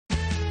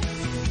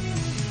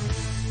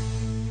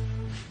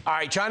All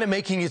right, China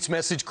making its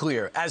message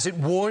clear as it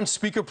warns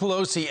Speaker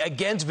Pelosi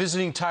against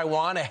visiting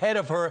Taiwan ahead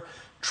of her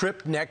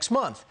trip next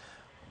month.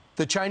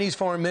 The Chinese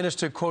foreign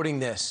minister quoting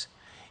this: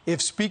 "If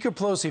Speaker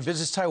Pelosi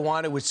visits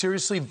Taiwan, it would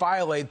seriously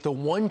violate the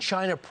one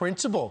China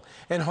principle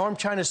and harm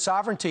China's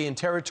sovereignty and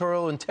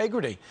territorial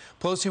integrity.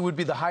 Pelosi would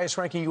be the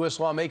highest-ranking U.S.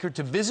 lawmaker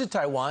to visit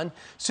Taiwan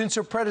since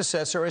her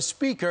predecessor as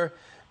Speaker.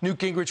 Newt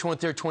Gingrich went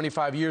there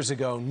 25 years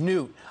ago.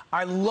 Newt,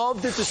 I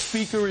love that the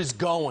Speaker is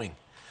going.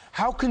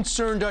 How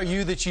concerned are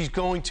you that she's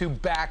going to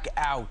back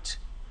out?"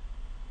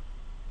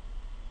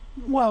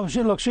 Well,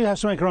 she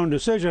has to make her own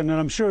decision, and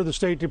I'm sure the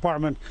State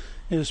Department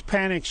is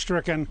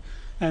panic-stricken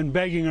and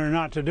begging her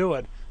not to do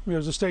it,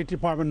 because the State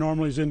Department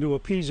normally is into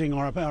appeasing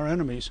our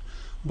enemies.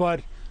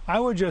 But I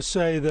would just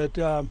say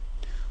that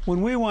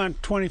when we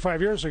went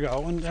 25 years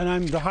ago, and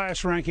I'm the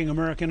highest-ranking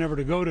American ever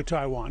to go to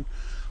Taiwan,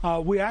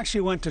 we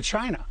actually went to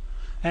China.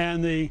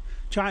 And the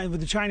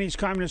Chinese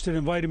Communists had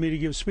invited me to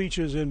give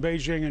speeches in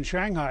Beijing and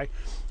Shanghai.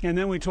 And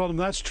then we told them,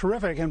 that's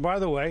terrific. And by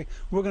the way,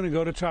 we're going to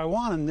go to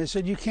Taiwan. And they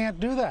said, you can't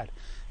do that.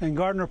 And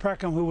Gardner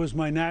Peckham, who was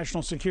my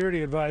national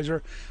security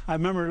advisor, I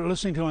remember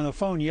listening to him on the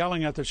phone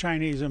yelling at the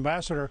Chinese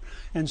ambassador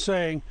and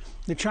saying,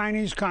 the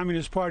Chinese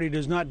Communist Party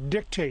does not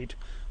dictate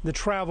the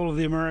travel of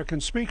the American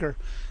speaker.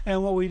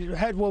 And what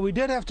we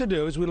did have to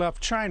do is we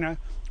left China,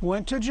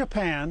 went to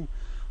Japan,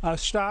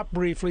 stopped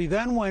briefly,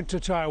 then went to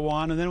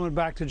Taiwan, and then went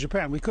back to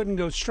Japan. We couldn't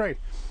go straight.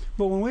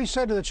 But when we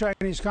said to the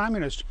Chinese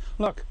communists,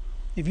 look,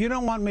 if you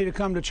don't want me to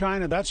come to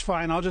China, that's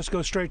fine. I'll just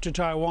go straight to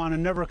Taiwan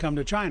and never come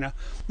to China.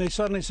 They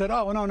suddenly said,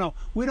 oh, no,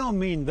 we don't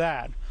mean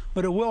that,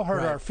 but it will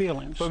hurt our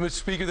feelings. But, Mr.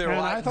 Speaker, they're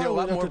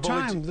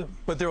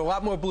a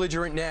lot more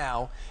belligerent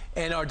now,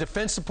 and our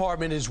Defense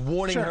Department is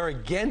warning her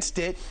against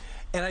it.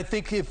 And I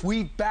think if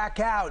we back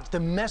out,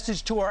 the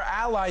message to our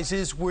allies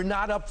is we're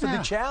not up for the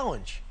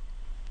challenge.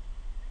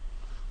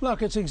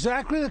 Look, it's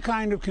exactly the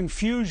kind of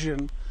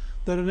confusion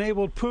that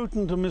enabled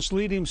Putin to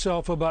mislead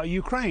himself about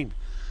Ukraine.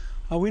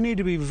 We need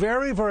to be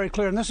very, very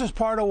clear, and this is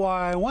part of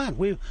why I went.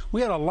 We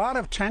had a lot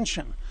of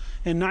tension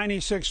in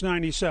 '96,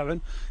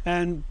 '97,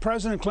 and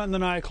President Clinton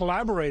and I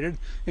collaborated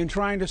in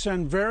trying to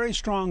send very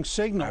strong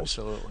signals,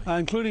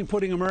 including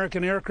putting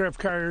American aircraft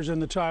carriers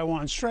in the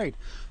Taiwan Strait.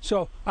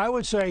 So I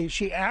would say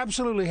she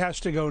absolutely has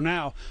to go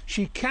now.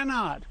 She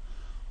cannot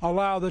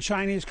allow the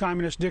Chinese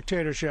Communist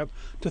dictatorship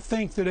to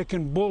think that it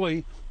can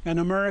bully an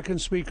American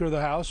Speaker of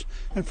the House.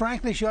 And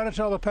frankly, she ought to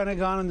tell the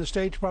Pentagon and the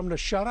State Department to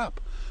shut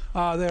up.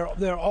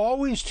 They're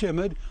always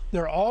timid,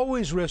 they're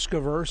always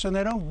risk-averse, and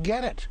they don't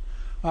get it.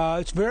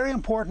 It's very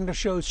important to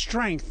show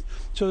strength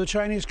so the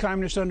Chinese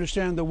Communists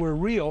understand that we're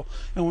real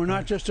and we're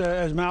not just,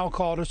 as Mao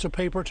called us, a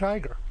paper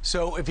tiger.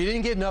 So if you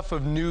didn't get enough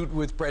of Newt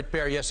with Bret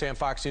Baier yesterday on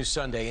Fox News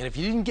Sunday, and if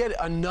you didn't get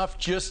enough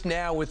just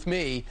now with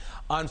me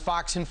on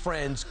Fox and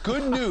Friends,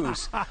 good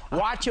news.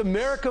 Watch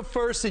America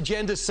First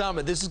Agenda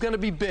Summit. This is going to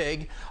be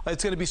big.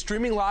 It's going to be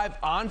streaming live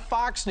on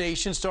Fox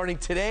Nation starting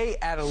today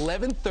at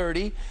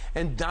 11:30.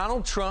 And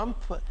Donald Trump,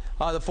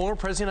 the former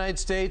President of the United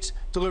States,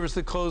 delivers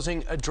the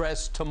closing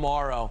address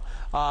tomorrow.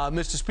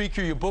 Mr.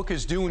 Speaker, your book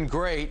is doing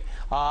great.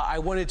 I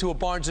went into a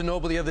Barnes &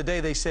 Noble the other day.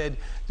 They said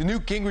the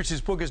Newt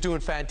Gingrich's book is doing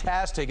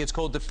fantastic. It's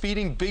called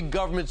Defeating Big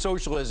Government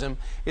Socialism.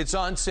 It's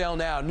on sale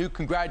now. Newt,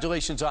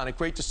 congratulations on it.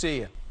 Great to see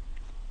you.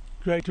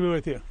 Great to be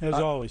with you, as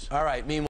always. All right. Meanwhile,